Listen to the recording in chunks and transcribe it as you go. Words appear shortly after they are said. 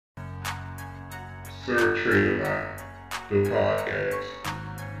Sir Trader Lot, the podcast.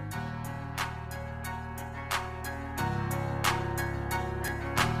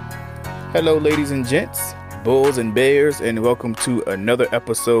 Hello, ladies and gents, bulls and bears, and welcome to another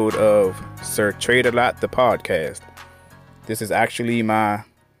episode of Sir Trade a Lot, the podcast. This is actually my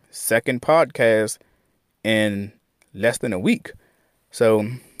second podcast in less than a week. So,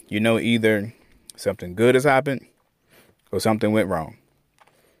 either something good has happened or something went wrong.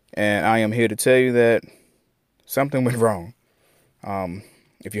 And I am here to tell you that something went wrong.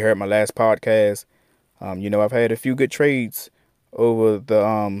 If you heard my last podcast, I've had a few good trades over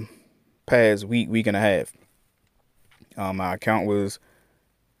the past week and a half. My account was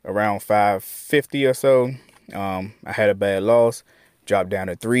around 550 or so. I had a bad loss, dropped down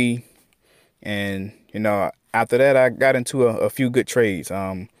to 3, and after that I got into a few good trades.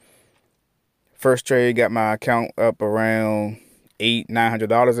 First trade got my account up around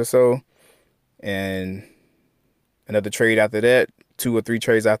 $900 or so, and another trade after that, 2 or 3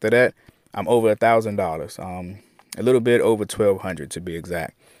 trades after that, I'm over $1,000. A little bit over 1,200 to be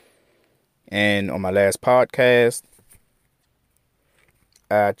exact. And on my last podcast,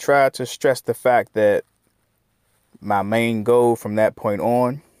 I tried to stress the fact that my main goal from that point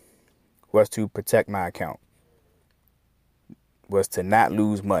on was to protect my account, was to not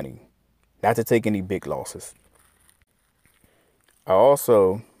lose money, not to take any big losses. I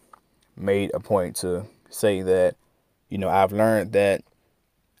also made a point to say that, I've learned that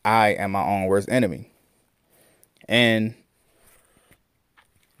I am my own worst enemy. And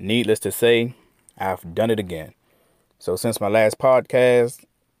needless to say, I've done it again. So since my last podcast,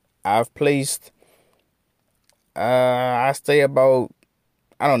 I've placed, I stay about,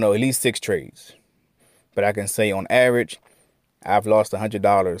 at least 6 trades. But I can say on average, I've lost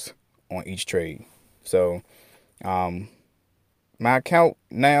 $100 on each trade. So my account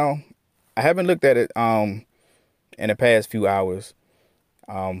now, I haven't looked at it in the past few hours.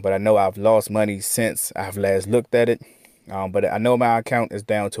 But I know I've lost money since I've last looked at it. But I know my account is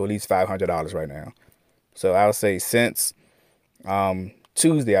down to at least $500 right now. So I'll say since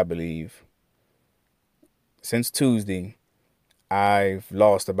Tuesday, I believe. Since Tuesday, I've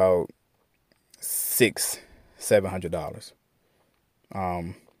lost about $700.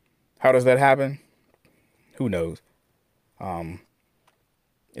 How does that happen? Who knows?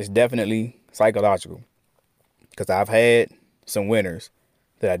 It's definitely psychological, because I've had some winners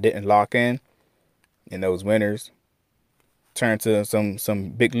that I didn't lock in, and those winners turned to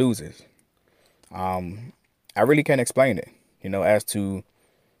some big losers. I really can't explain it, as to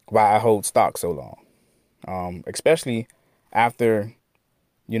why I hold stock so long. Especially after,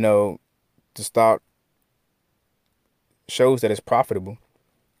 the stock shows that it's profitable,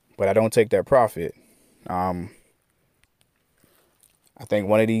 but I don't take that profit. I think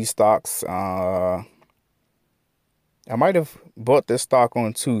one of these stocks, I might have bought this stock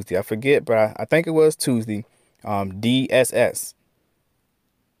on Tuesday. I forget, but I think it was Tuesday. DSS.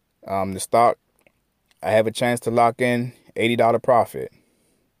 The stock, I have a chance to lock in $80 profit.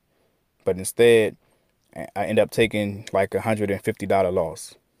 But instead, I end up taking like $150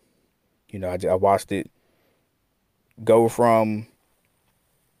 loss. I watched it go from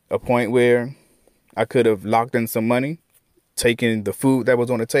a point where I could have locked in some money, taken the food that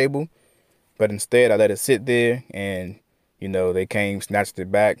was on the table, but instead I let it sit there, and, they came, snatched it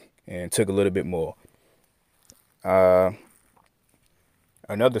back, and took a little bit more.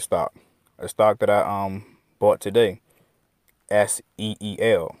 Another stock, a stock that I bought today,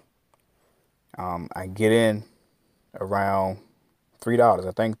 SEEL. I get in around $3.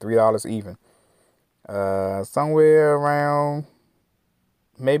 I think $3 even. Somewhere around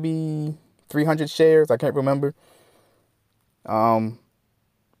maybe 300 shares. I can't remember.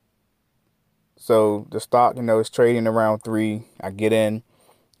 So the stock, is trading around 3. I get in.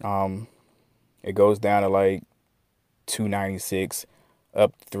 It goes down to like 296,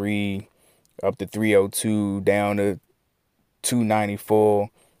 up 3, up to 302, down to 294,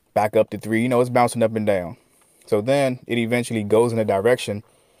 back up to 3. It's bouncing up and down. So then it eventually goes in a direction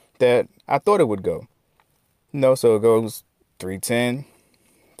that I thought it would go. So it goes 310,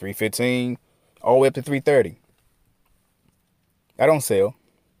 315, all the way up to 330. I don't sell.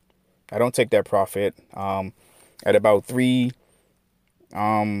 I don't take that profit. At about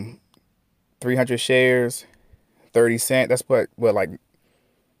 300 shares, 30 cents. That's what like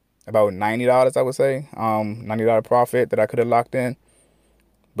about $90, I would say. $90 profit that I could have locked in.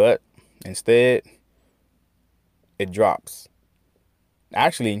 But instead, it drops.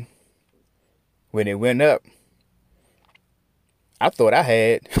 Actually, when it went up, I thought I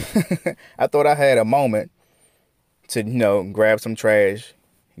had I thought I had a moment to, grab some trash,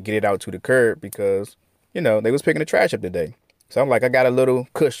 get it out to the curb because, they was picking the trash up today. So I'm like, I got a little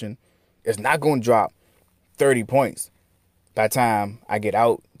cushion. It's not going to drop 30 points by the time I get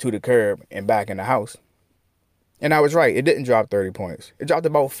out to the curb and back in the house. And I was right. It didn't drop 30 points. It dropped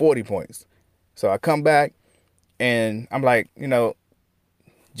about 40 points. So I come back and I'm like,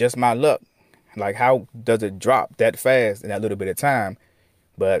 just my luck. Like, how does it drop that fast in that little bit of time?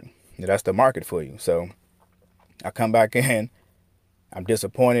 But that's the market for you. So I come back in. I'm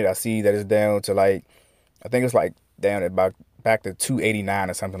disappointed. I see that it's down to I think it's down at about back to 289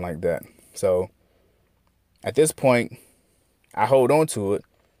 or something like that. So at this point, I hold on to it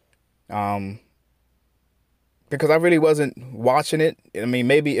because I really wasn't watching it. I mean,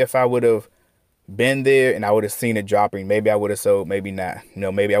 maybe if I would have been there and I would have seen it dropping, maybe I would have sold, maybe not.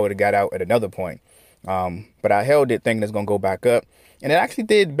 Maybe I would have got out at another point. But I held it thinking it's going to go back up. And it actually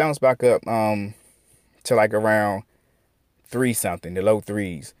did bounce back up to around 3 something, the low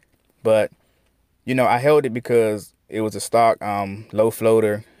threes. But, I held it because it was a stock, low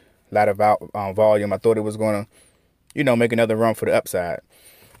floater, a lot of volume. I thought it was going to, make another run for the upside.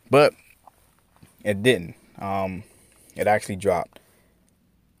 But it didn't. It actually dropped.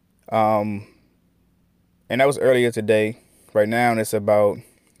 And that was earlier today. Right now, it's about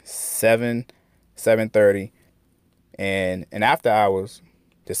 7:30. And after hours,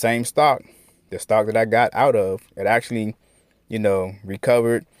 the same stock, the stock that I got out of, it actually,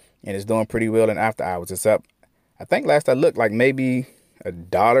 recovered and it's doing pretty well in after hours. It's up, I think last I looked, maybe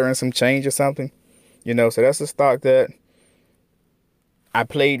 $1 and some change or something. So that's a stock that I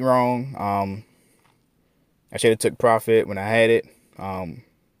played wrong. I should have took profit when I had it. I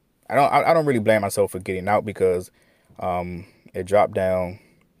don't really blame myself for getting out because it dropped down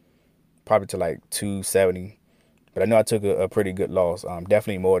probably to 270. But I know I took a pretty good loss,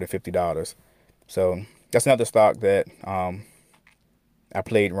 definitely more than $50. So that's another stock that I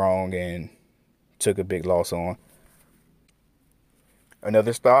played wrong and took a big loss on.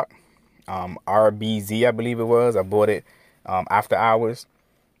 Another stock, RBZ, I believe it was. I bought it after hours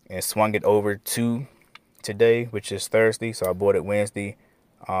and swung it over to today, which is Thursday. So I bought it Wednesday.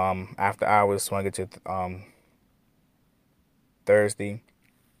 After hours, swung it to Thursday.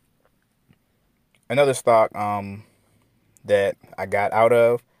 Another stock that I got out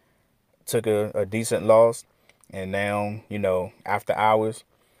of, took a decent loss, and now, after hours,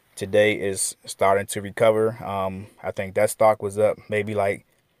 today is starting to recover. I think that stock was up maybe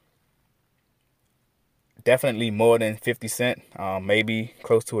definitely more than 50 cents, maybe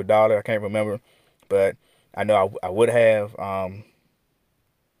close to $1. I can't remember, but I know I would have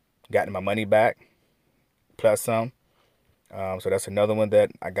gotten my money back plus some. So that's another one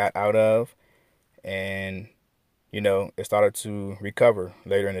that I got out of, and it started to recover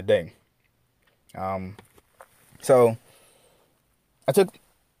later in the day. So I took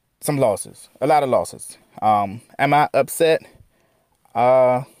some losses, a lot of losses. Am I upset?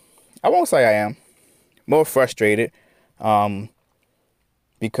 I won't say I am. More frustrated,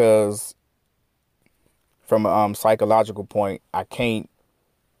 because from a psychological point, I can't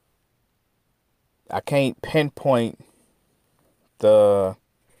pinpoint the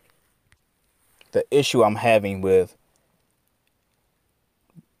issue I'm having with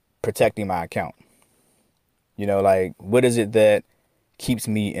protecting my account. What is it that keeps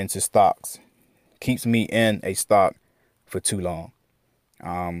me into stocks, keeps me in a stock for too long?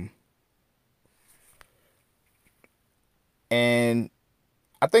 And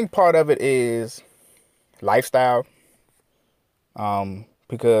I think part of it is lifestyle.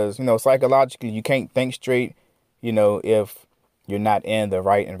 Because, psychologically, you can't think straight, if you're not in the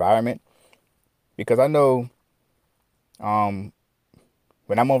right environment. Because I know,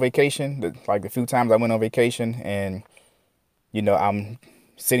 when I'm on vacation, the few times I went on vacation and, I'm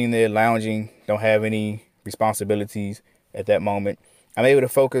sitting there lounging, don't have any responsibilities at that moment, I'm able to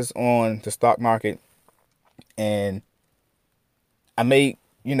focus on the stock market and I make,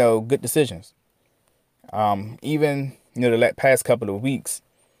 good decisions. Even, the past couple of weeks,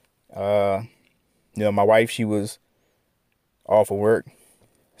 my wife, she was off of work.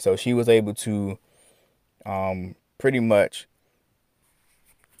 So she was able to pretty much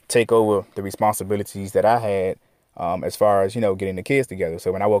take over the responsibilities that I had as far as, getting the kids together.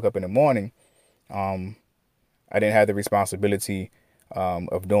 So when I woke up in the morning, I didn't have the responsibility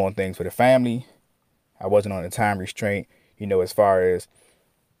of doing things for the family. I wasn't on a time restraint, as far as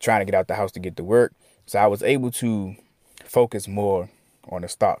trying to get out the house to get to work. So I was able to focus more on the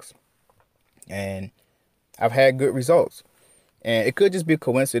stocks. And I've had good results. And it could just be a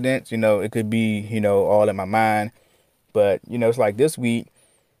coincidence, it could be, all in my mind. But, it's like this week,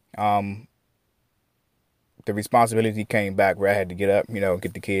 the responsibility came back where I had to get up,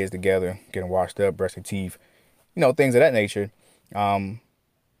 get the kids together, get them washed up, brush their teeth, things of that nature. And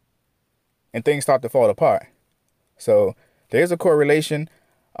things start to fall apart. So there's a correlation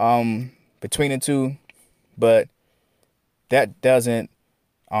between the two, but that doesn't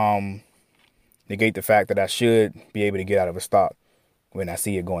negate the fact that I should be able to get out of a stock when I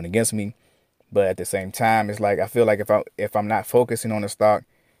see it going against me. But at the same time, it's like I feel like if I'm not focusing on the stock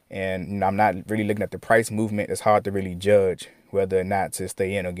and I'm not really looking at the price movement, it's hard to really judge whether or not to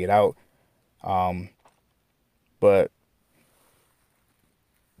stay in or get out. But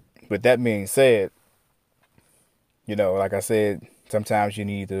with that being said, like I said, sometimes you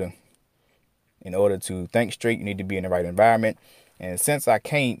need to, in order to think straight, you need to be in the right environment. And since I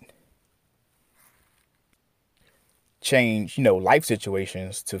can't change, life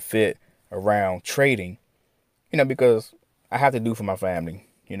situations to fit around trading, because I have to do for my family,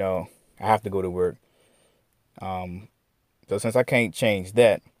 I have to go to work. So since I can't change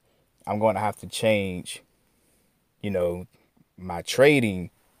that, I'm going to have to change, my trading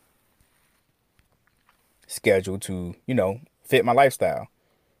schedule to, fit my lifestyle.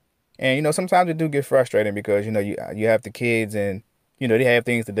 And, sometimes it do get frustrating because, you have the kids and, they have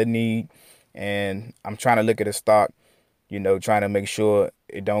things that they need. And I'm trying to look at a stock, trying to make sure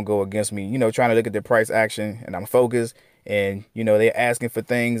it don't go against me, trying to look at the price action, and I'm focused, and, they're asking for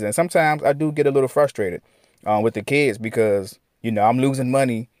things. And sometimes I do get a little frustrated with the kids because, I'm losing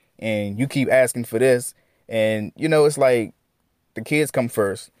money and you keep asking for this. And, it's like the kids come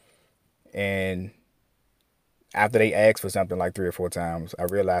first. And after they ask for something like 3 or 4 times, I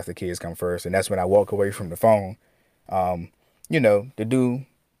realize the kids come first. And that's when I walk away from the phone, to do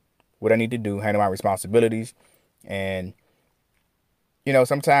what I need to do, handle my responsibilities. And,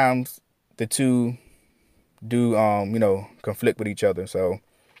 sometimes the two do, conflict with each other. So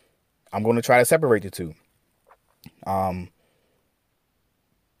I'm going to try to separate the two.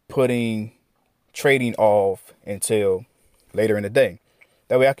 Putting trading off until later in the day.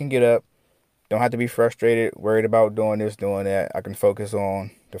 That way I can get up, don't have to be frustrated, worried about doing this, doing that. I can focus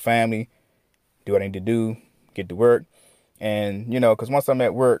on the family, do what I need to do, get to work. And, because once I'm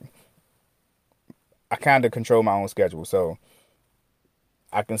at work, I kind of control my own schedule. So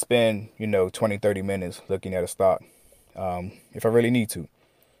I can spend, 20, 30 minutes looking at a stock if I really need to.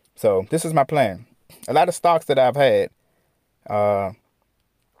 So this is my plan. A lot of stocks that I've had, but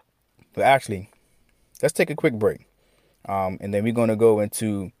actually, let's take a quick break. And then we're going to go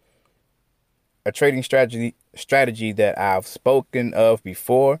into a trading strategy that I've spoken of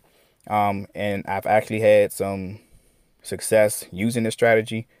before. And I've actually had some success using this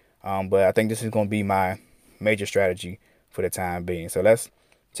strategy. But I think this is going to be my major strategy for the time being. So let's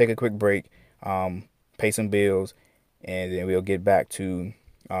take a quick break, pay some bills, and then we'll get back to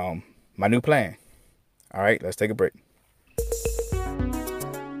my new plan. All right, let's take a break.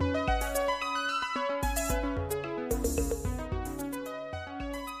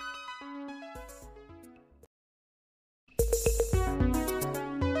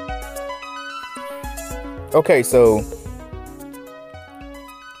 Okay, so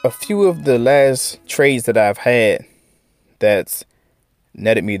a few of the last trades that I've had that's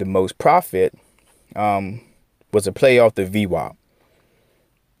netted me the most profit was a play off the VWAP.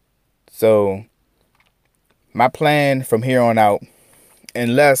 So my plan from here on out,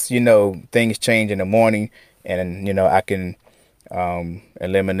 unless, things change in the morning and, I can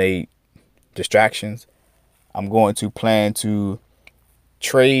eliminate distractions, I'm going to plan to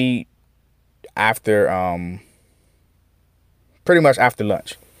trade after pretty much after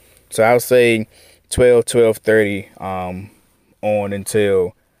lunch. So I'll say 12:30 on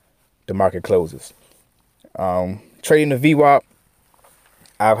until the market closes. Trading the VWAP,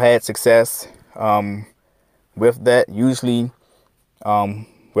 I've had success with that. Usually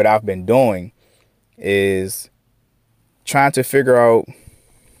what I've been doing is trying to figure out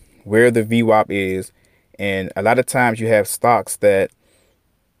where the VWAP is. And a lot of times you have stocks that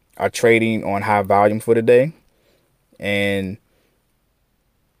are trading on high volume for the day. And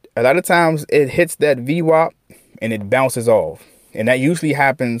a lot of times it hits that VWAP and it bounces off. And that usually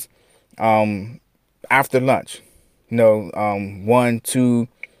happens after lunch. 1, 2,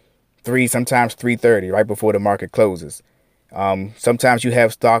 3, sometimes 3:30, right before the market closes. Sometimes you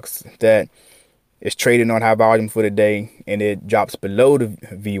have stocks that is trading on high volume for the day and it drops below the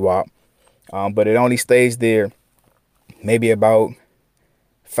VWAP. But it only stays there maybe about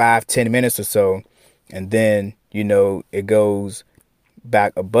 5-10 minutes or so, and then it goes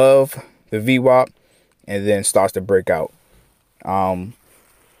back above the VWAP and then starts to break out.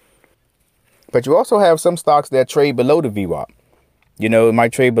 But you also have some stocks that trade below the VWAP. It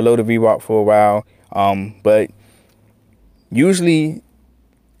might trade below the VWAP for a while, But usually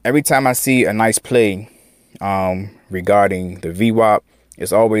every time I see a nice play regarding the VWAP,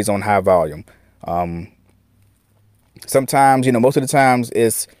 it's always on high volume. Sometimes, most of the times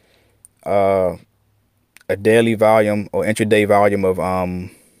it's a daily volume or intraday volume of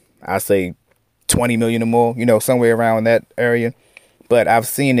I say 20 million or more, somewhere around that area. But I've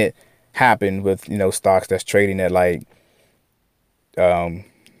seen it happen with stocks that's trading at like 3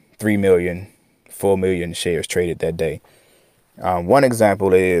 million, 4 million shares traded that day. One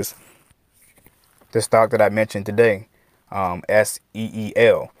example is the stock that I mentioned today,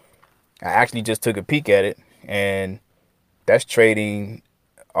 SEEL. I actually just took a peek at it, and that's trading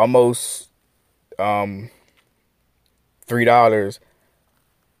almost $3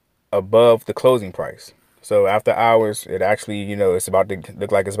 above the closing price. So after hours, it actually, it's about to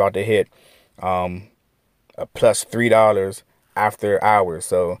look like it's about to hit a plus $3 after hours.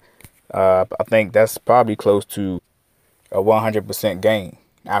 So I think that's probably close to a 100% gain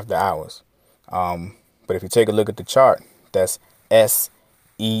after hours. But if you take a look at the chart, that's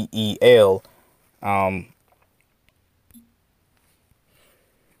SEEL.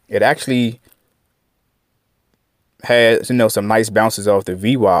 It actually had some nice bounces off the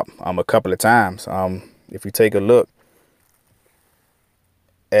VWAP a couple of times. If you take a look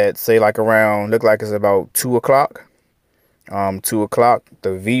at, say, like around, look like it's about 2 o'clock. 2 o'clock,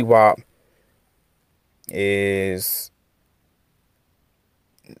 the VWAP is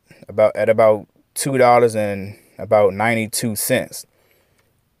about $2.92.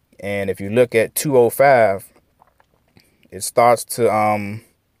 And if you look at 205, it starts to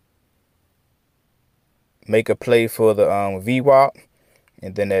make a play for the VWAP,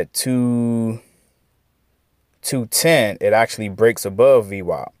 and then at 210 it actually breaks above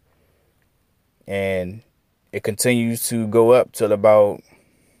VWAP, and it continues to go up till about,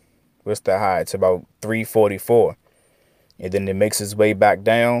 what's the high? It's about 344, and then it makes its way back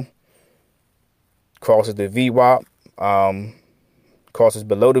down, crosses the VWAP, crosses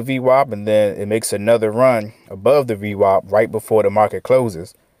below the VWAP, and then it makes another run above the VWAP right before the market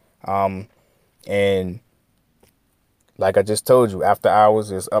closes. And like I just told you, after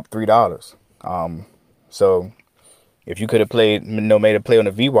hours is up $3. So if you could have made a play on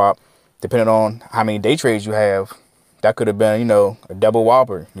the VWAP, depending on how many day trades you have, that could have been, a double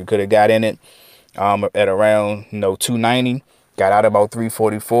whopper. You could have got in it at around, 290, got out about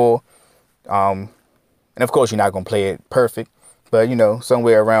 344. And of course, you're not going to play it perfect, but,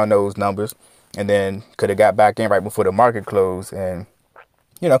 somewhere around those numbers. And then could have got back in right before the market closed, and,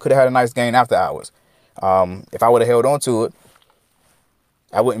 could have had a nice gain after hours. If I would have held on to it,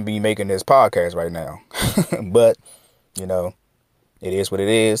 I wouldn't be making this podcast right now. But, it is what it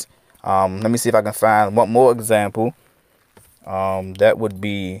is. Let me see if I can find one more example. That would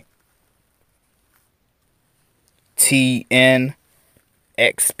be TNXP.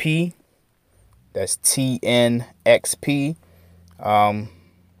 That's TNXP.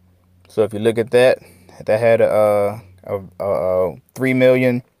 So if you look at that, that had a 3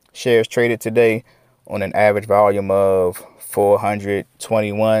 million shares traded today on an average volume of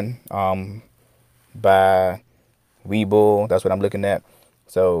 421 by Webull. That's what I'm looking at.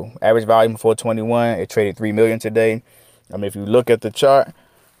 So average volume 421. It traded 3 million today. If you look at the chart,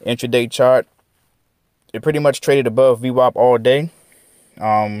 intraday chart, it pretty much traded above VWAP all day.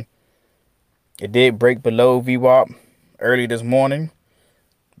 It did break below VWAP early this morning,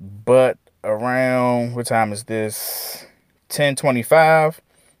 but around, what time is this? 10:25.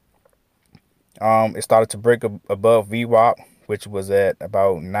 It started to break above VWAP, which was at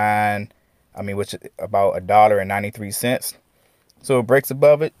about which is about $1.93. So it breaks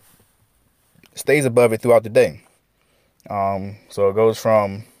above it, stays above it throughout the day. So it goes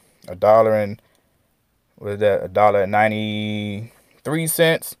from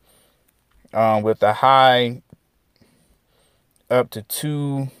 $1.93, with a high up to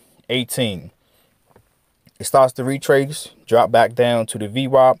 218. It starts to retrace, drop back down to the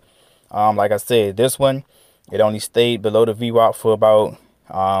VWAP. Like I said, this one, it only stayed below the VWAP for about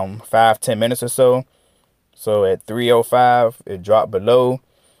 5-10 minutes or so. So at 305, it dropped below,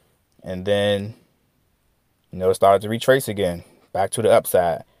 and then it started to retrace again back to the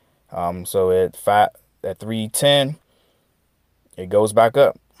upside. So at 310, it goes back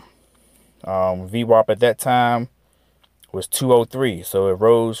up. VWAP at that time was 203, so it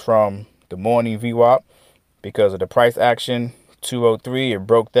rose from the morning VWAP because of the price action. 203, it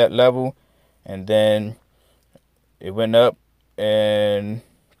broke that level, and then it went up and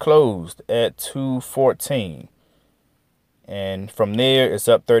closed at 214, and from there it's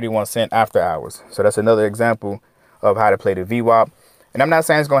up 31 cents after hours. So that's another example of how to play the VWAP. And I'm not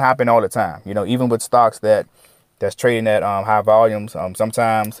saying it's going to happen all the time. You know, even with stocks that's trading at high volumes,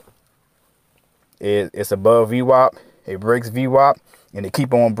 sometimes it's above VWAP, it breaks VWAP, and it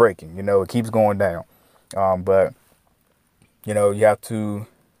keep on breaking. You know, it keeps going down. But you know, you have to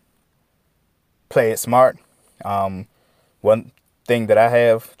play it smart. One thing that I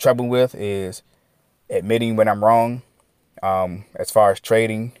have trouble with is admitting when I'm wrong. As far as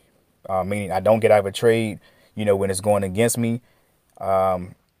trading, meaning I don't get out of a trade, you know, when it's going against me. I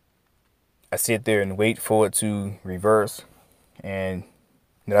sit there and wait for it to reverse, and you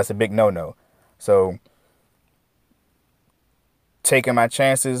know, that's a big no-no. So taking my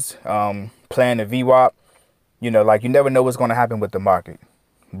chances, playing the VWAP, you know, like you never know what's going to happen with the market.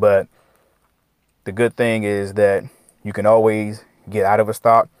 But the good thing is that you can always get out of a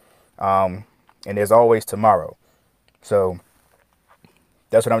stock, and there's always tomorrow. So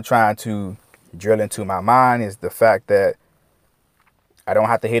that's what I'm trying to drill into my mind, is the fact that I don't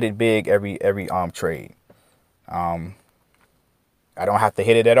have to hit it big every trade. I don't have to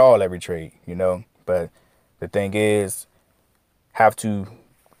hit it at all every trade, you know. But the thing is, have to,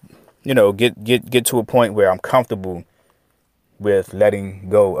 you know, get to a point where I'm comfortable with letting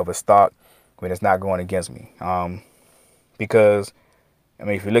go of a stock when it's not going against me. Because I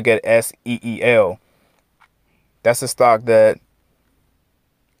mean, if you look at SEEL, that's a stock that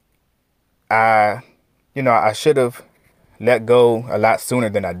I should have let go a lot sooner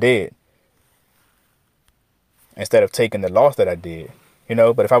than I did, instead of taking the loss that I did, you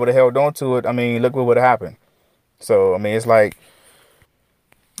know. But if I would have held on to it, I mean, look what would have happened. So, I mean, it's like,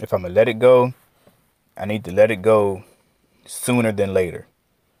 if I'm going to let it go, I need to let it go sooner than later,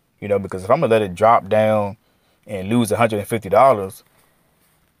 you know, because if I'm going to let it drop down and lose $150,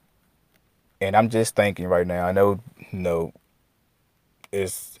 and I'm just thinking right now, I know, you know,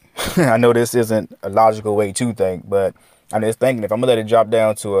 it's, I know this isn't a logical way to think, but I'm just thinking, if I'm gonna let it drop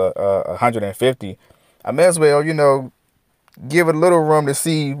down to a 150, I may as well, you know, give it a little room to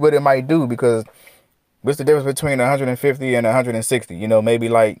see what it might do, because what's the difference between 150 and 160? You know, maybe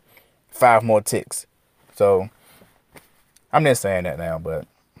like 5 more ticks. So I'm just saying that now, but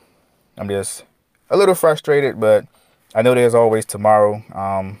I'm just a little frustrated, but I know there's always tomorrow.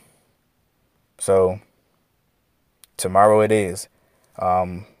 So tomorrow it is.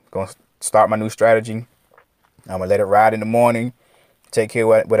 Gonna start my new strategy. I'm gonna let it ride in the morning, take care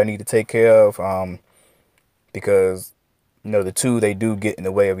of what I need to take care of, because you know, the two, they do get in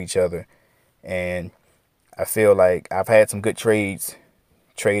the way of each other. And I feel like I've had some good trades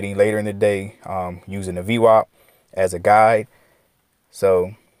trading later in the day, using the VWAP as a guide.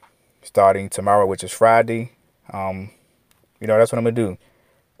 So starting tomorrow, which is Friday, you know, that's what I'm gonna do.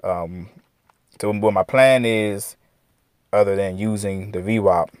 So what my plan is, other than using the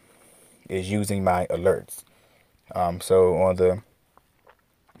VWAP, is using my alerts. So on the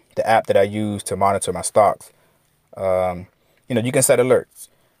app that I use to monitor my stocks, you know, you can set alerts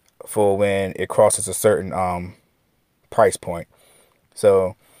for when it crosses a certain price point.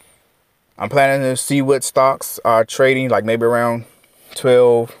 So I'm planning to see what stocks are trading, like maybe around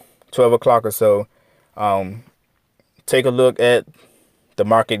 12 o'clock or so. Take a look at the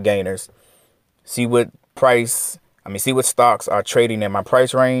market gainers, see what stocks are trading in my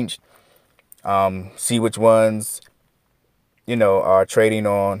price range. See which ones, you know, are trading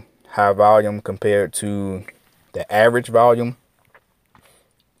on high volume compared to the average volume.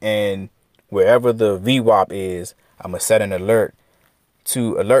 And wherever the VWAP is, I'm going to set an alert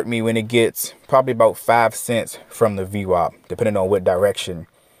to alert me when it gets probably about 5 cents from the VWAP, depending on what direction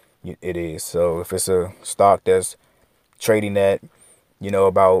it is. So if it's a stock that's trading at, you know,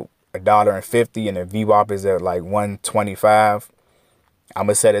 about $1.50 and the VWAP is at like 125, I'm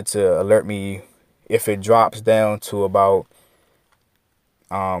going to set it to alert me if it drops down to about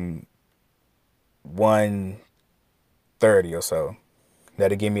 130 or so.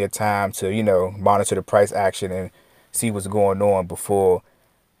 That'll give me a time to, you know, monitor the price action and see what's going on before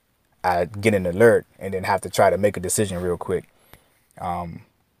I get an alert and then have to try to make a decision real quick.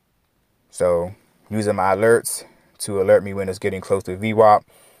 So using my alerts to alert me when it's getting close to VWAP.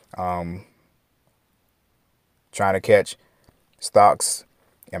 Trying to catch stocks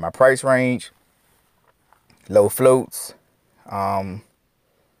in my price range, low floats, high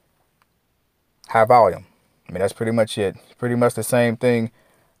volume. I mean, that's pretty much it. Pretty much the same thing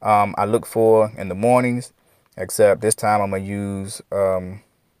I look for in the mornings, except this time I'm going to use the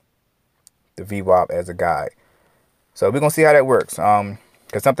VWAP as a guide. So we're going to see how that works,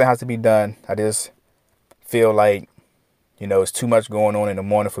 because something has to be done. I just feel like, you know, it's too much going on in the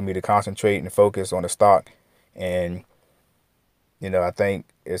morning for me to concentrate and focus on the stock. And, you know, I think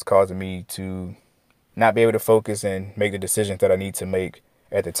it's causing me to not be able to focus and make the decisions that I need to make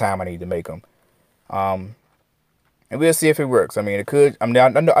at the time I need to make them. And we'll see if it works. I mean, it could. I mean,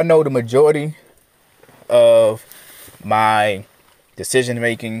 I know the majority of my decision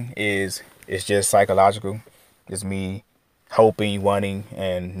making is just psychological. It's me hoping, wanting,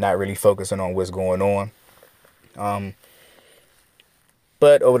 and not really focusing on what's going on.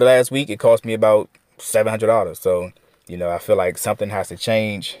 But over the last week, it cost me about $700. So, I feel like something has to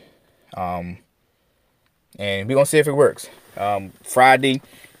change. And we're going to see if it works. Friday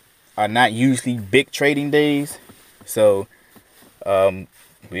are not usually big trading days. So,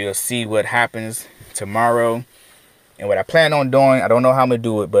 we'll see what happens tomorrow. And what I plan on doing, I don't know how I'm going to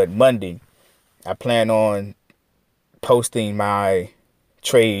do it, but Monday, I plan on posting my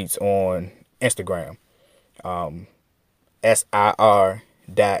trades on Instagram. SIR.TRADE.A.LOT.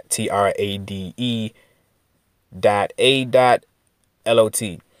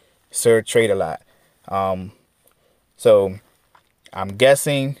 Sir Trade a Lot. So I'm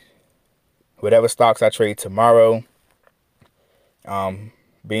guessing whatever stocks I trade tomorrow,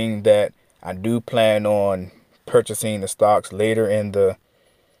 being that I do plan on purchasing the stocks later in the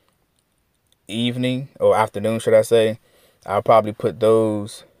evening or afternoon, should I say, I'll probably put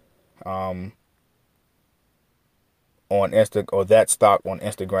those on that stock on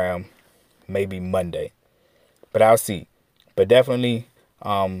Instagram maybe Monday, but I'll see. But definitely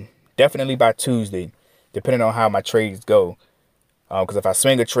by Tuesday, depending on how my trades go, because if I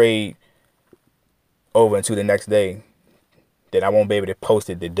swing a trade over into the next day, then I won't be able to post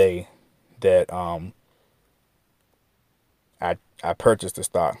it the day that I purchased the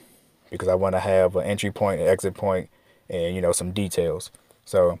stock, because I want to have an entry point, an exit point, and some details.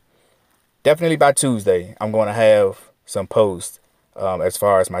 So definitely by Tuesday, I'm going to have some posts as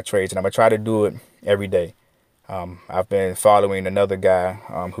far as my trades, and I'm gonna try to do it every day. I've been following another guy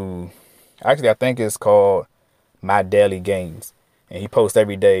who actually I think is called My Daily Gains, and he posts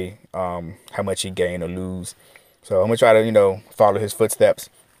every day how much he gain or lose. So I'm gonna try to follow his footsteps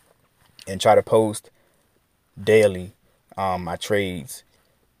and try to post daily my trades.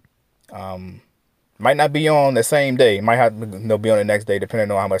 Might not be on the same day, might have be on the next day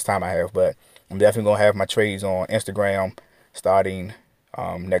depending on how much time I have, but I'm definitely gonna have my trades on Instagram starting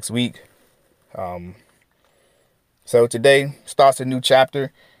next week. So today starts a new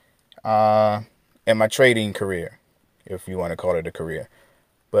chapter in my trading career, if you want to call it a career.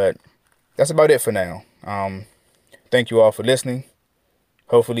 But that's about it for now. Thank you all for listening.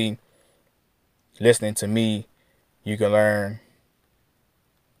 Hopefully, listening to me, you can learn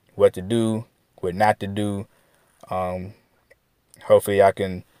what to do, what not to do. Hopefully, I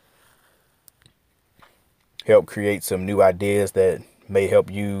can help create some new ideas that may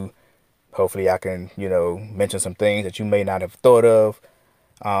help you. Hopefully I can, mention some things that you may not have thought of.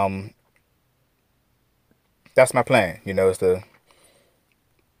 That's my plan, is to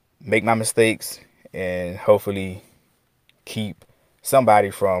make my mistakes and hopefully keep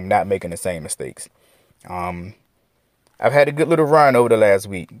somebody from not making the same mistakes. I've had a good little run over the last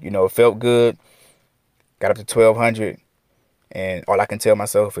week. It felt good. Got up to 1,200. And all I can tell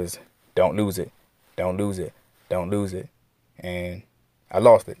myself is, don't lose it. Don't lose it. Don't lose it. And I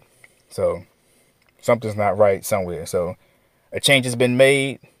lost it. So something's not right somewhere. So a change has been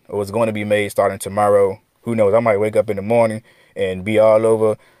made, or is going to be made starting tomorrow. Who knows? I might wake up in the morning and be all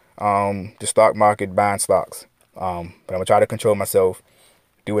over the stock market buying stocks. But I'm going to try to control myself,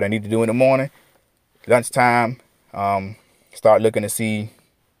 do what I need to do in the morning. Lunchtime, start looking to see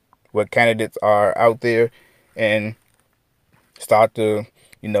what candidates are out there and start to,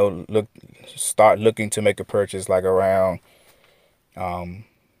 start looking to make a purchase like around 1-2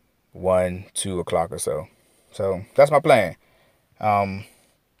 o'clock or so. So that's my plan.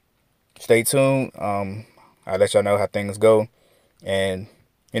 Stay tuned. I'll let y'all know how things go. And,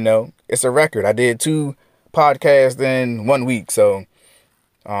 it's a record. I did 2 podcasts in 1 week. So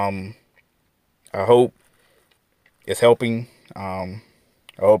I hope it's helping. I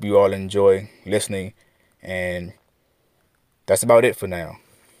hope you all enjoy listening. And that's about it for now.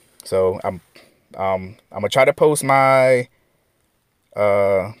 So I'm gonna try to post my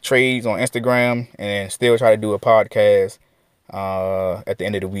trades on Instagram and still try to do a podcast at the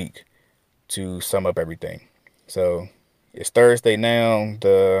end of the week to sum up everything. So it's Thursday now.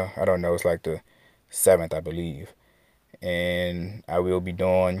 I don't know, it's like the 7th, I believe. And I will be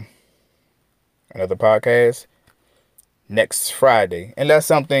doing another podcast next Friday, unless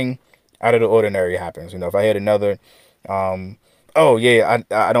something out of the ordinary happens. If I had another oh yeah,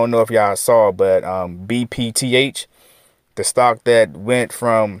 I don't know if y'all saw, but BPTH, the stock that went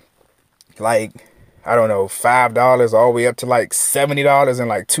from like, I don't know, $5 all the way up to like $70 in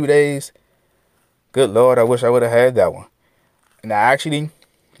like 2 days. Good Lord, I wish I would have had that one. And I actually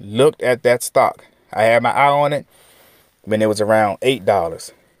looked at that stock. I had my eye on it when it was around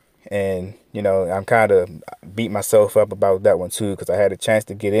 $8. And, I'm kind of beat myself up about that one too, because I had a chance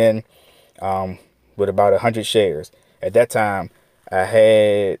to get in with about 100 shares. At that time, I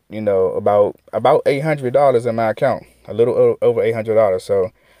had, about $800 in my account, a little over $800.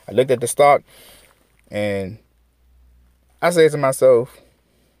 So I looked at the stock and I said to myself,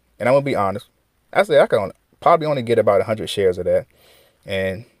 and I'm going to be honest, I said I can probably only get about 100 shares of that.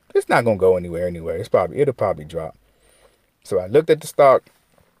 And it's not going to go anywhere anyway. It'll probably drop. So I looked at the stock.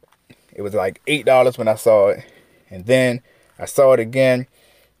 It was like $8 when I saw it. And then I saw it again.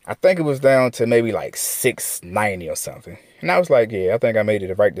 I think it was down to maybe like $6.90 or something. And I was like, yeah, I think I made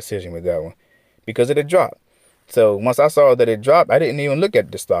the right decision with that one because it had dropped. So once I saw that it dropped, I didn't even look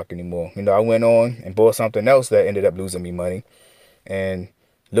at the stock anymore. I went on and bought something else that ended up losing me money. And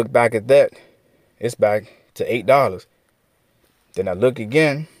look back at that, it's back to $8. Then I look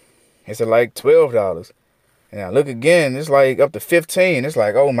again, it's at like $12. And I look again, it's like up to $15. It's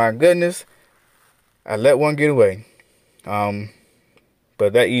like, oh my goodness, I let one get away.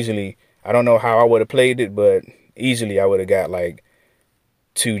 But that easily, I don't know how I would have played it, but easily I would have got like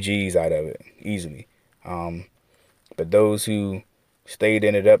 2 G's out of it, easily. But those who stayed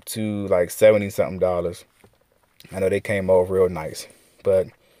in it up to like $70 something, I know they came off real nice. But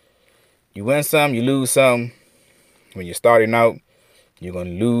you win some, you lose some. When you're starting out, you're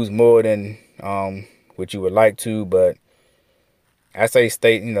going to lose more than what you would like to, but I say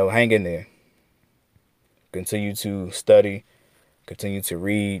stay, hang in there. Continue to study, continue to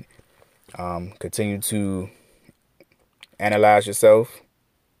read, continue to analyze yourself,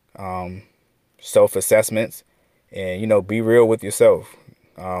 self-assessments, and, be real with yourself.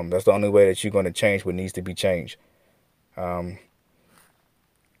 That's the only way that you're going to change what needs to be changed. That's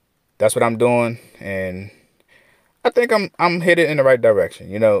what I'm doing, and I think I'm headed in the right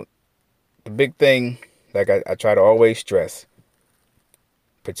direction. The big thing, like I try to always stress,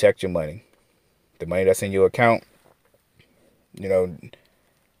 protect your money. The money that's in your account,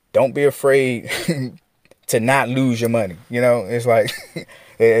 don't be afraid to not lose your money. It's like,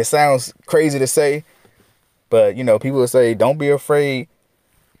 it sounds crazy to say, but, people will say, don't be afraid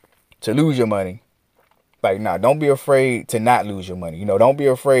to lose your money. Like, nah, don't be afraid to not lose your money. Don't be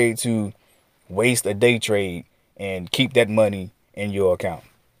afraid to waste a day trade and keep that money in your account.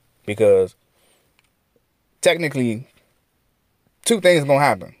 Because technically, 2 things are going to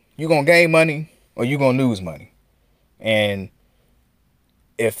happen. You're going to gain money or you're going to lose money. And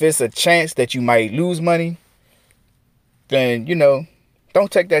if it's a chance that you might lose money, then,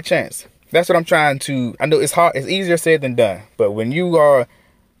 don't take that chance. That's what I'm trying to, I know it's hard, it's easier said than done. But when you are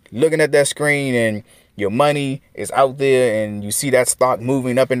looking at that screen and your money is out there and you see that stock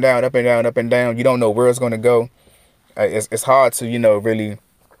moving up and down, up and down, up and down, you don't know where it's going to go. It's hard to, really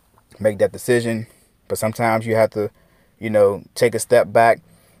make that decision. But sometimes you have to, take a step back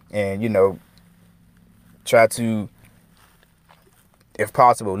and, try to, if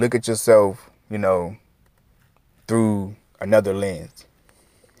possible, look at yourself, through another lens.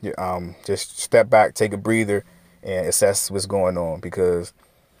 Just step back, take a breather, and assess what's going on, because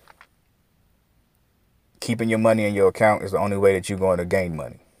keeping your money in your account is the only way that you're going to gain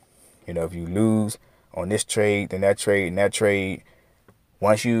money. If you lose on this trade, then that trade, and that trade,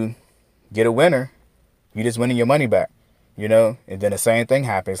 once you get a winner, you just winning your money back, and then the same thing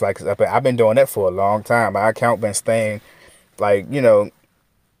happens. Like, I've been doing that for a long time. My account been staying like, below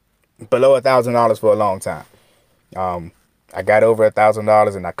 $1,000 for a long time. I got over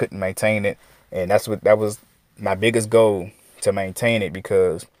 $1,000 and I couldn't maintain it. And that was my biggest goal, to maintain it,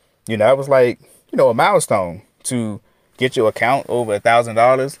 because, that was like, a milestone to get your account over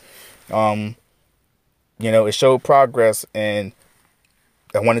 $1,000. It showed progress, and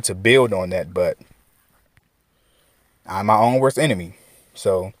I wanted to build on that, but I'm my own worst enemy.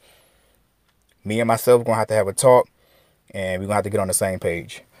 So me and myself are going to have a talk, and we're going to have to get on the same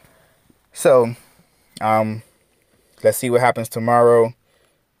page. So, let's see what happens tomorrow.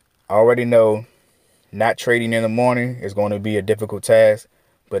 I already know not trading in the morning is going to be a difficult task,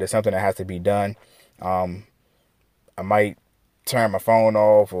 but it's something that has to be done. I might turn my phone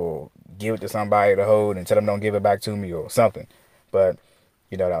off or give it to somebody to hold and tell them don't give it back to me or something. But,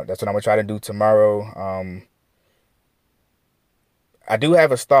 that's what I'm going to try to do tomorrow. I do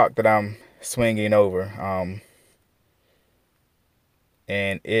have a stock that I'm swinging over.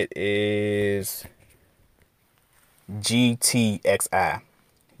 And it is GTXI.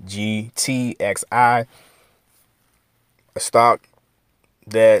 GTXI, a stock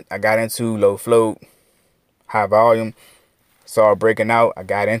that I got into, low float, high volume, saw it breaking out. I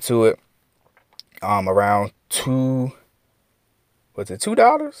got into it, around $2?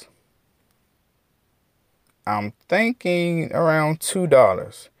 I'm thinking around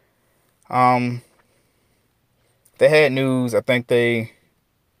 $2. They had news. I think they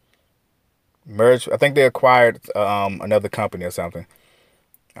merged. I think they acquired another company or something.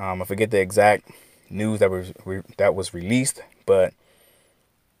 I forget the exact news that was released, but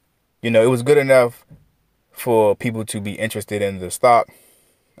it was good enough for people to be interested in the stock.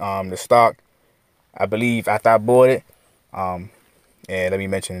 The stock, I believe, after I bought it, and let me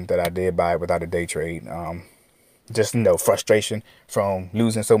mention that I did buy it without a day trade. Just frustration from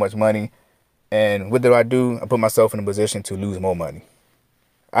losing so much money. And what do? I put myself in a position to lose more money.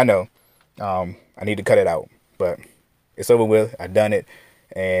 I know. I need to cut it out, but it's over with. I done it,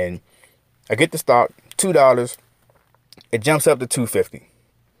 and I get the stock $2. It jumps up to $2.50.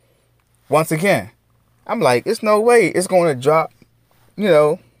 Once again, I'm like, it's no way it's going to drop,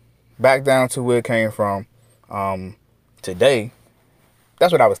 back down to where it came from today.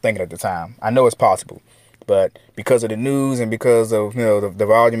 That's what I was thinking at the time. I know it's possible, but because of the news and because of the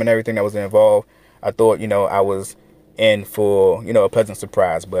volume and everything that was involved, I thought I was in for a pleasant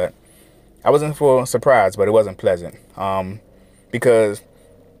surprise. But I was in for a surprise, but it wasn't pleasant, because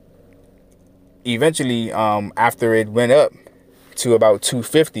eventually, after it went up to about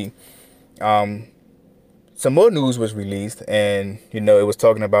 $2.50, some more news was released, and it was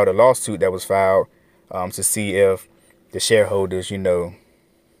talking about a lawsuit that was filed to see if the shareholders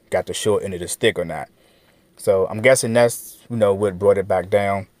got the short end of the stick or not. So I'm guessing that's what brought it back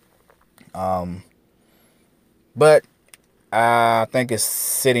down. But I think it's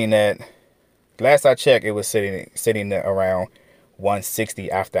sitting at, last I checked, it was sitting at around 160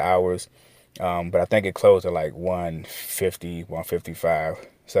 after hours. But I think it closed at like 150, 155.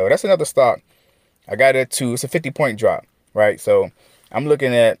 So that's another stock. I got it too. It's a 50-point drop, right? So I'm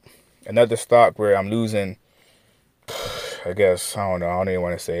looking at another stock where I'm losing, I guess, I don't know, I don't even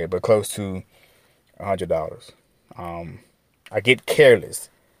want to say it, but close to $100. I get careless.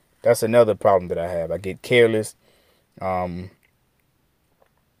 That's another problem that I have. I get careless. And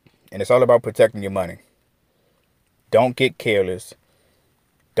it's all about protecting your money. Don't get careless.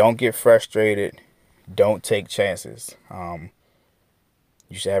 Don't get frustrated. Don't take chances.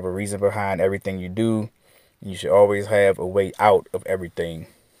 You should have a reason behind everything you do. You should always have a way out of everything,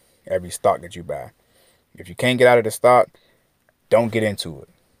 every stock that you buy. If you can't get out of the stock, don't get into it,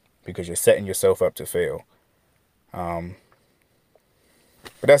 because you're setting yourself up to fail. But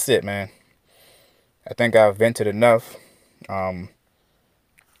that's it, man. I think I've vented enough. VWAP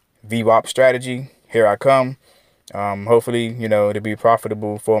strategy, here I come. Hopefully, it'll be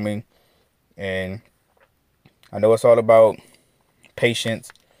profitable for me. And I know it's all about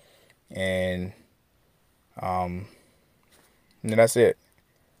patience, and that's it.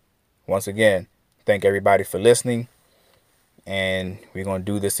 Once again, thank everybody for listening, and we're going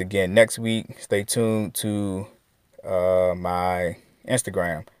to do this again next week. Stay tuned to my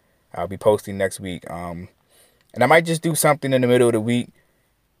Instagram. I'll be posting next week, and I might just do something in the middle of the week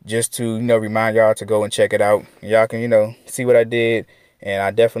just to remind y'all to go and check it out. Y'all can see what I did, and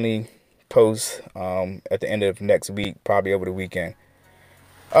I definitely post at the end of next week, probably over the weekend.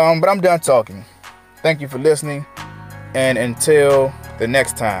 But I'm done talking. Thank you for listening, and until the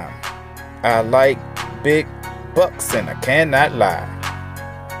next time, I like big bucks and I cannot lie.